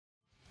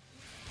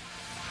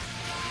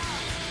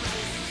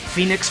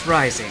Phoenix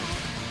Rising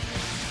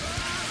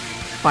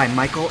by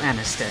Michael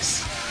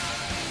Anastas.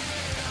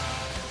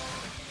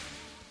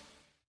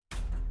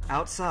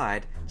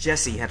 Outside,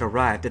 Jesse had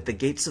arrived at the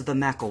gates of the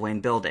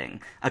McElwain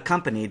building,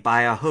 accompanied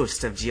by a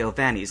host of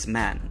Giovanni's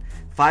men,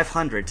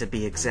 500 to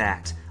be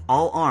exact,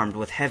 all armed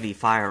with heavy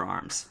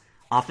firearms.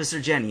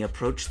 Officer Jenny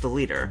approached the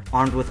leader,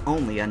 armed with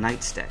only a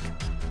nightstick.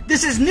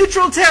 "This is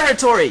neutral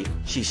territory!"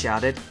 she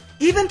shouted.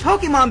 "Even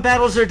Pokemon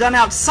battles are done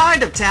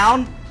outside of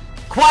town!"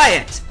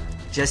 "Quiet!"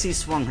 Jessie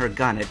swung her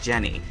gun at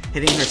Jenny,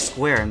 hitting her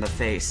square in the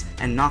face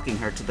and knocking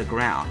her to the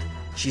ground.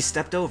 She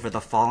stepped over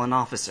the fallen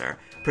officer,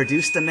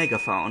 produced a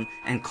megaphone,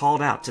 and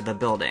called out to the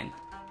building.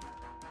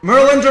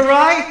 "Merlin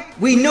Durai,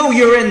 we know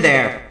you're in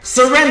there!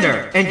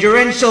 Surrender, and your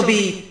end shall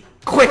be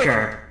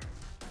quicker!"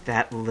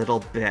 "That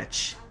little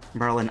bitch,"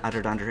 Merlin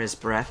uttered under his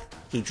breath.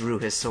 He drew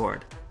his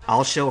sword.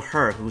 "I'll show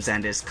her whose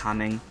end is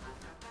coming."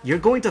 "You're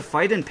going to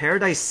fight in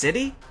Paradise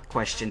City?"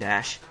 questioned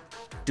Ash.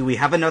 "Do we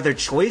have another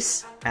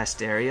choice?" asked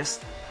Darius.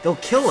 "They'll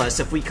kill us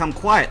if we come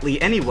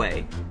quietly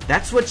anyway.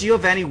 That's what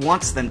Giovanni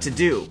wants them to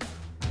do."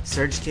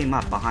 Serge came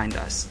up behind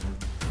us.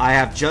 "I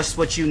have just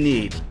what you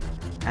need."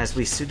 As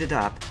we suited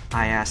up,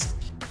 I asked,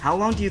 "How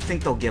long do you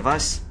think they'll give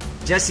us?"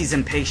 "Jessie's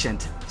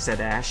impatient,"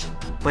 said Ash,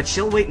 "but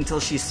she'll wait until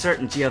she's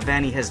certain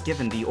Giovanni has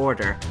given the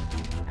order."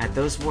 At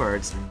those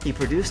words, he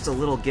produced a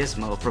little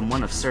gizmo from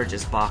one of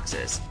Serge's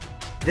boxes.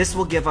 "This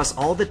will give us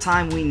all the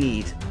time we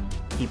need."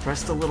 He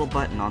pressed a little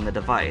button on the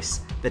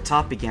device, the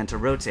top began to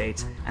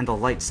rotate, and the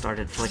lights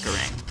started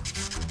flickering.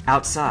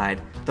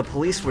 Outside, the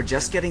police were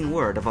just getting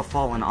word of a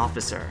fallen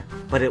officer,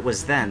 but it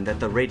was then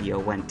that the radio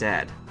went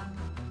dead.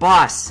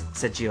 "Boss,"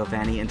 said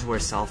Giovanni into her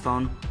cell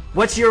phone,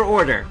 "what's your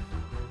order?"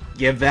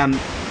 "Give them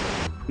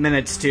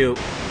minutes to..."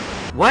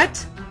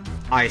 "What?"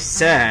 "I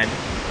said..."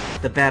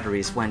 The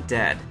batteries went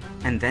dead,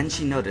 and then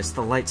she noticed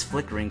the lights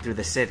flickering through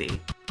the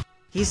city.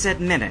 "He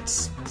said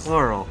minutes,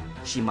 plural,"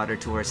 she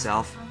muttered to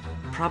herself.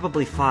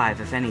 "Probably 5,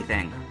 if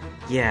anything.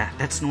 Yeah,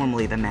 that's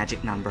normally the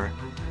magic number."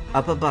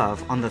 Up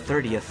above, on the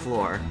 30th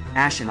floor,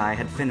 Ash and I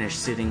had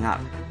finished suiting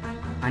up.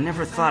 "I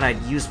never thought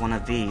I'd use one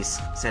of these,"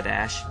 said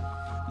Ash.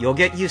 "You'll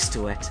get used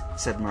to it,"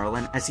 said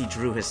Merlin as he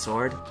drew his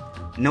sword.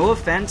 "No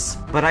offense,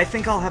 but I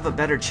think I'll have a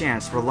better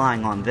chance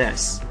relying on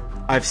this."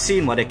 "I've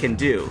seen what it can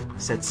do,"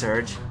 said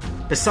Serge.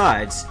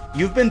 "Besides,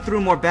 you've been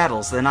through more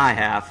battles than I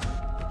have."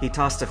 He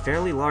tossed a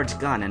fairly large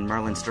gun in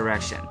Merlin's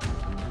direction.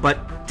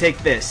 "But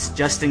take this,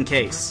 just in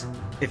case."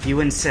 "If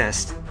you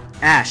insist."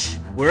 "Ash,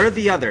 where are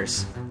the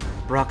others?"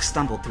 Brock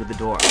stumbled through the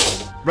door.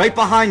 "Right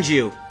behind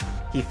you!"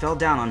 He fell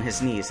down on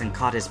his knees and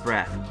caught his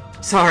breath.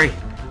 "Sorry,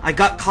 I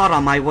got caught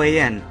on my way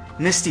in.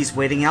 Misty's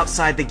waiting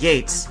outside the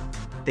gates."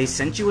 "They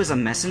sent you as a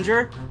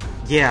messenger?"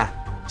 "Yeah.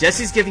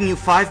 Jessie's giving you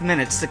 5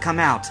 minutes to come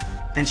out.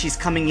 Then she's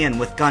coming in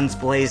with guns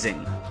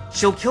blazing."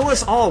 "She'll kill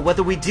us all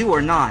whether we do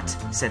or not,"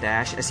 said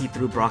Ash as he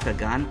threw Brock a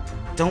gun.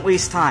 "Don't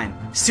waste time.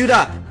 Suit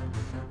up!"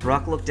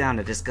 Brock looked down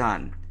at his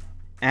gun.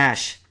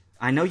 "Ash,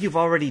 I know you've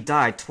already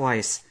died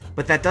twice,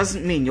 but that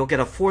doesn't mean you'll get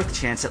a 4th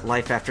chance at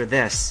life after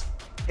this.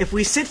 If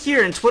we sit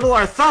here and twiddle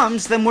our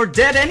thumbs, then we're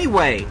dead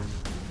anyway!"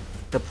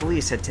 The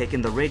police had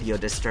taken the radio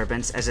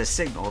disturbance as a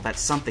signal that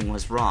something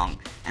was wrong,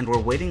 and were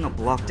waiting a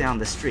block down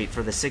the street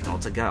for the signal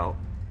to go.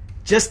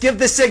 "Just give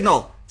the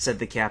signal," said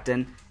the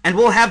captain, "and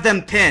we'll have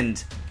them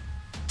pinned."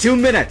 2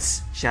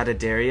 minutes, shouted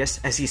Darius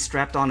as he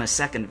strapped on a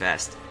second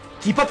vest.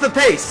 "Keep up the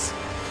pace!"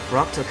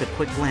 Brock took a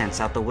quick glance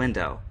out the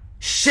window.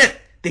 "Shit!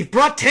 They've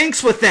brought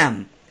tanks with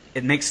them!"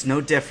 "It makes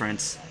no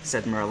difference,"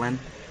 said Merlin.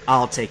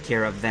 "I'll take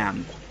care of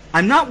them."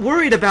 "I'm not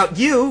worried about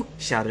you,"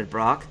 shouted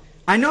Brock.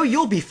 "I know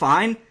you'll be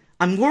fine.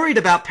 I'm worried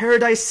about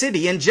Paradise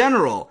City in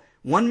general.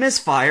 One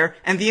misfire,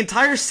 and the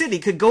entire city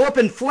could go up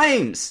in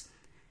flames.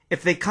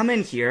 If they come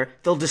in here,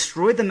 they'll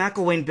destroy the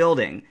McElwain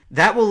building.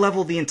 That will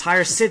level the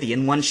entire city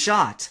in one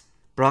shot."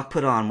 Brock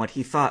put on what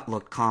he thought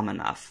looked calm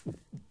enough.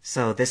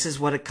 "So this is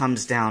what it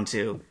comes down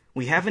to.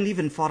 We haven't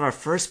even fought our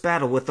first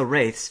battle with the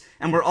wraiths,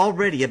 and we're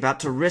already about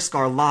to risk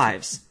our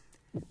lives.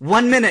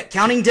 1 minute,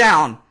 counting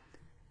down!"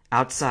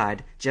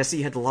 Outside,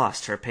 Jessie had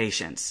lost her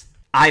patience.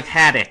 "I've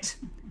had it!"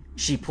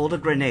 She pulled a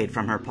grenade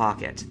from her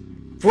pocket.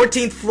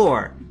 14th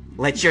floor!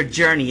 Let your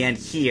journey end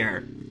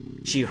here!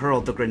 She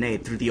hurled the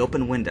grenade through the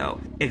open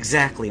window,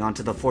 exactly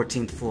onto the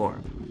 14th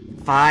floor.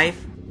 5,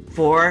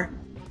 4,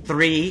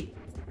 3,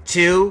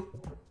 2...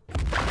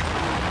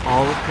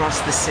 All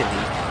across the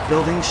city,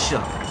 buildings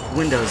shook,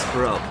 windows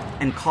broke,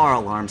 and car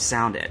alarms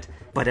sounded,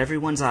 but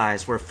everyone's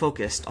eyes were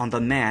focused on the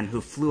man who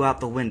flew out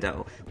the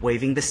window,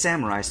 waving the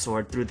samurai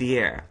sword through the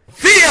air.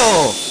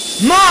 "Feel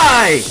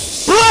my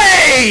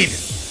blade!"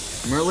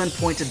 Merlin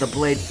pointed the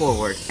blade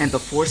forward, and the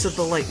force of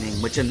the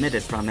lightning which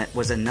emitted from it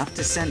was enough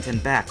to send him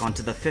back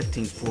onto the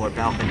 15th floor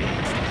balcony.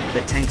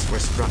 The tanks were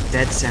struck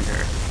dead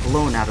center,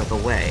 blown out of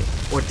the way,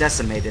 or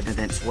decimated in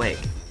its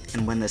wake,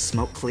 and when the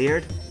smoke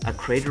cleared, a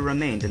crater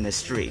remained in the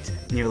street,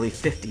 nearly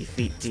 50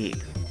 feet deep.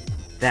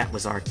 That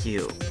was our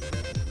cue.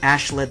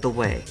 Ash led the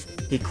way.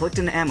 He clicked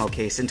an ammo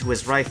case into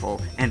his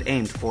rifle and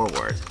aimed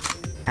forward.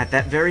 At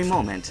that very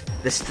moment,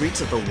 the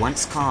streets of the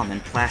once calm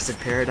and placid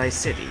Paradise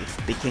City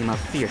became a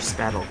fierce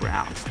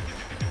battleground.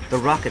 The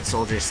rocket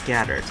soldiers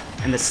scattered,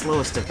 and the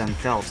slowest of them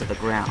fell to the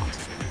ground.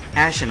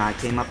 Ash and I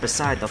came up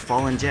beside the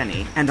fallen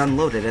Jenny and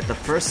unloaded at the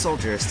first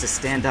soldiers to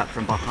stand up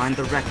from behind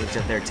the wreckage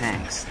of their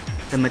tanks.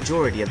 The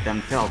majority of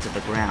them fell to the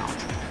ground.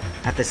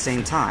 At the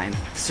same time,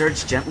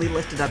 Serge gently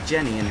lifted up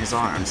Jenny in his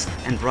arms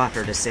and brought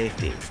her to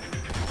safety.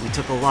 We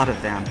took a lot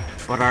of them,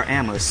 but our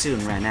ammo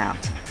soon ran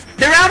out.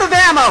 "They're out of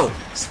ammo!"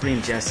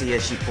 screamed Jessie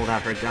as she pulled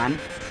out her gun.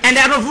 "And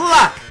out of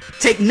luck!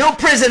 Take no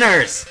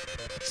prisoners!"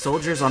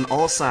 Soldiers on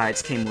all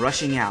sides came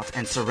rushing out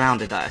and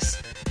surrounded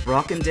us.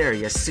 Brock and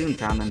Darius soon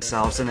found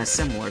themselves in a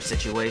similar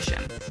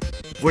situation.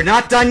 "We're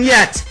not done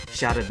yet!"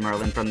 shouted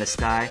Merlin from the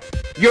sky.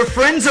 "Your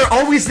friends are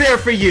always there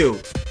for you!"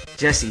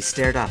 Jessie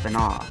stared up in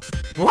awe.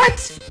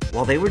 "What?"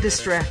 While they were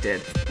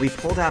distracted, we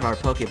pulled out our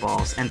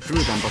Pokeballs and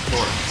threw them before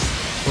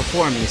us.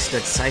 Before me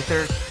stood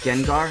Scyther,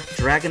 Gengar,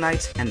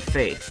 Dragonite, and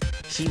Faith.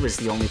 She was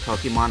the only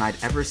Pokemon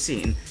I'd ever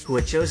seen who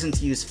had chosen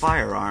to use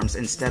firearms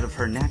instead of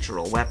her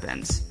natural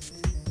weapons.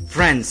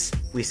 "Friends,"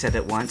 we said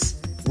at once,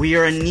 "we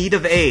are in need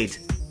of aid."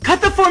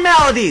 "Cut the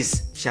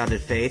formalities!"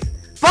 shouted Faith.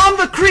 "Bomb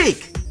the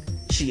creek!"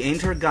 She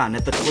aimed her gun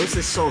at the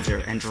closest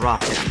soldier and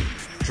dropped him.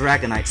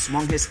 Dragonite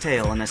swung his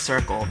tail in a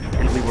circle,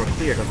 and we were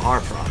cleared of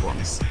our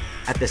problems.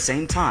 At the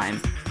same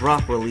time,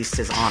 Brock released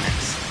his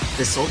Onix.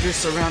 The soldiers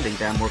surrounding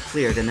them were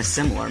cleared in a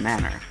similar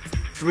manner.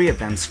 3 of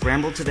them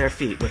scrambled to their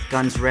feet with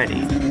guns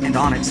ready, and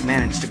Onix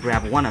managed to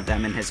grab one of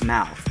them in his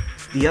mouth.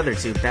 The other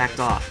 2 backed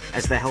off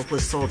as the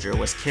helpless soldier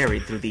was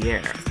carried through the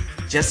air.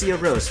 Jessie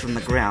arose from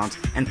the ground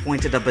and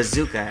pointed a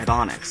bazooka at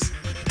Onix.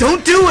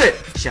 "Don't do it!"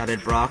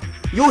 shouted Brock.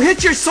 "You'll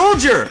hit your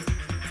soldier!"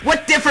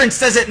 "What difference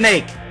does it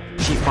make?"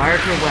 She fired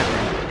her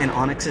weapon, and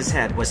Onix's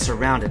head was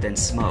surrounded in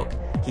smoke.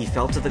 He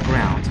fell to the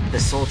ground, the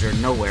soldier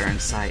nowhere in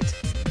sight.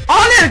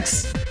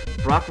 "Onix!"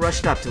 Brock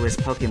rushed up to his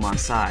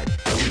Pokemon's side,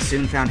 and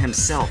soon found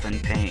himself in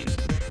pain.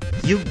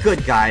 "You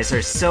good guys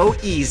are so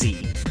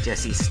easy,"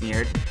 Jessie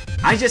sneered.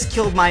 "I just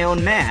killed my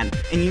own man,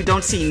 and you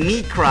don't see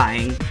me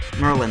crying."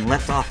 Merlin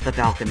leapt off the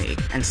balcony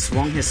and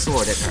swung his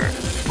sword at her.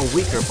 A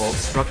weaker bolt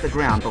struck the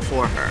ground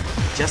before her,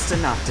 just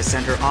enough to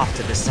send her off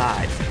to the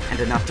side,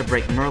 and enough to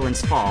break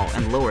Merlin's fall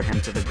and lower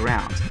him to the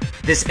ground.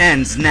 "This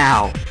ends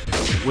now!"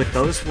 With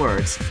those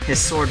words, his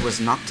sword was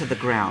knocked to the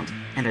ground,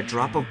 and a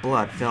drop of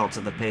blood fell to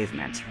the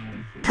pavement.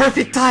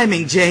 "Perfect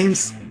timing,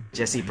 James!"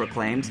 Jessie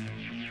proclaimed.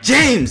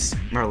 "James!"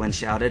 Merlin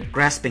shouted,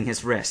 grasping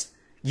his wrist.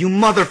 "You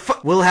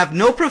We'll have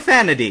no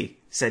profanity,"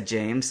 said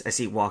James as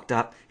he walked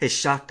up, his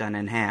shotgun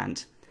in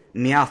hand.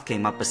 Meowth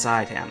came up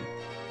beside him.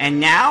 "And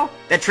now,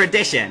 the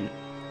tradition!"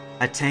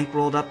 A tank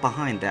rolled up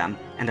behind them,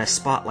 and a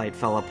spotlight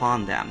fell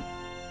upon them.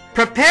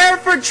 "Prepare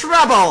for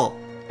trouble!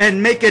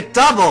 And make it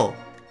double!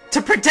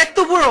 To protect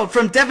the world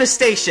from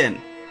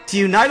devastation! To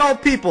unite all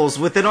peoples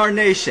within our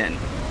nation!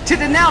 To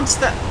denounce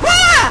the—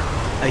 Ah!"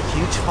 A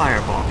huge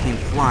fireball came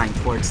flying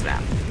towards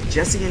them.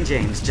 Jessie and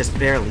James just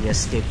barely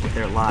escaped with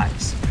their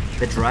lives.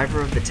 The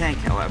driver of the tank,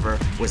 however,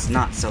 was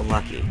not so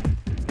lucky.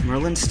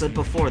 Merlin stood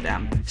before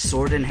them,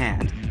 sword in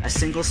hand, a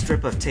single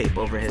strip of tape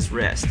over his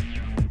wrist.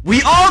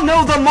 "We all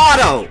know the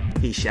motto!"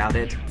 he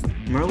shouted.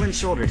 Merlin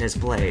shouldered his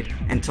blade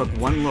and took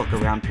one look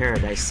around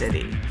Paradise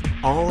City.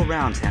 All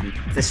around him,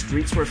 the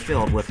streets were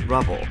filled with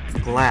rubble,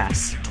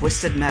 glass,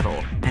 twisted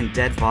metal, and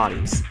dead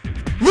bodies.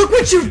 "Look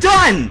what you've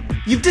done!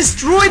 You've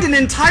destroyed an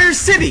entire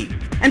city!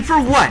 And for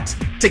what?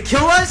 To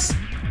kill us?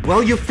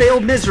 Well, you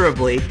failed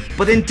miserably,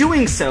 but in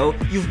doing so,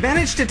 you've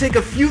managed to take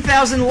a few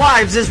thousand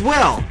lives as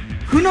well!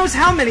 Who knows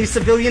how many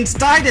civilians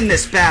died in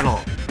this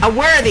battle? A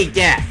worthy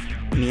death!"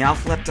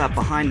 Meowth leapt up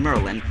behind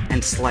Merlin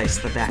and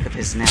sliced the back of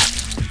his neck.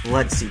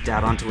 Blood seeped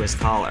out onto his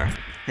collar.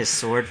 His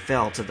sword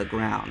fell to the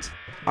ground.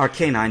 Our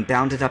canine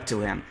bounded up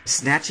to him,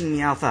 snatching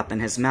Meowth up in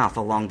his mouth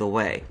along the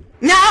way.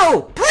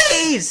 "No!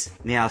 Please!"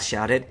 Meowth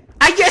shouted.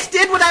 "I just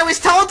did what I was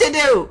told to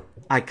do!"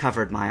 I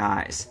covered my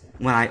eyes.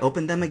 When I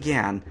opened them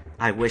again,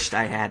 I wished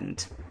I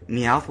hadn't.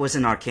 Meowth was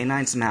in our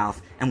canine's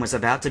mouth and was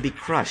about to be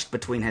crushed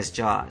between his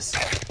jaws.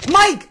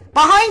 "Mike!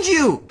 Behind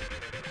you!"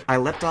 I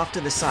leapt off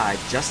to the side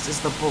just as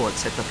the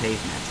bullets hit the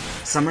pavement,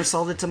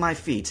 somersaulted to my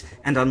feet,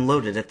 and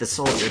unloaded at the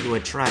soldier who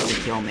had tried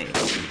to kill me.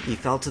 He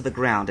fell to the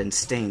ground and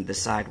stained the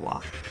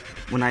sidewalk.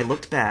 When I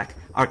looked back,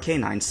 our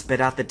canine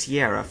spit out the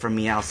tiara from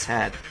Meowth's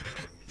head.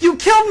 "You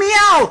killed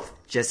Meowth!"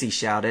 Jessie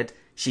shouted.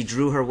 She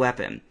drew her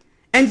weapon.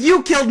 "And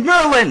you killed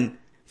Merlin!"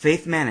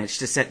 Faith managed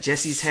to set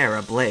Jessie's hair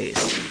ablaze,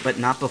 but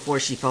not before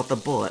she felt the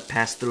bullet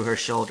pass through her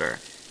shoulder.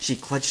 She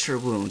clutched her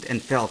wound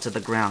and fell to the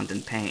ground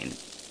in pain.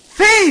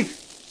 "Faith!"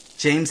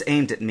 James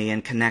aimed at me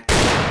and connected.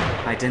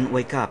 I didn't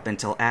wake up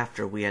until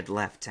after we had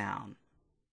left town.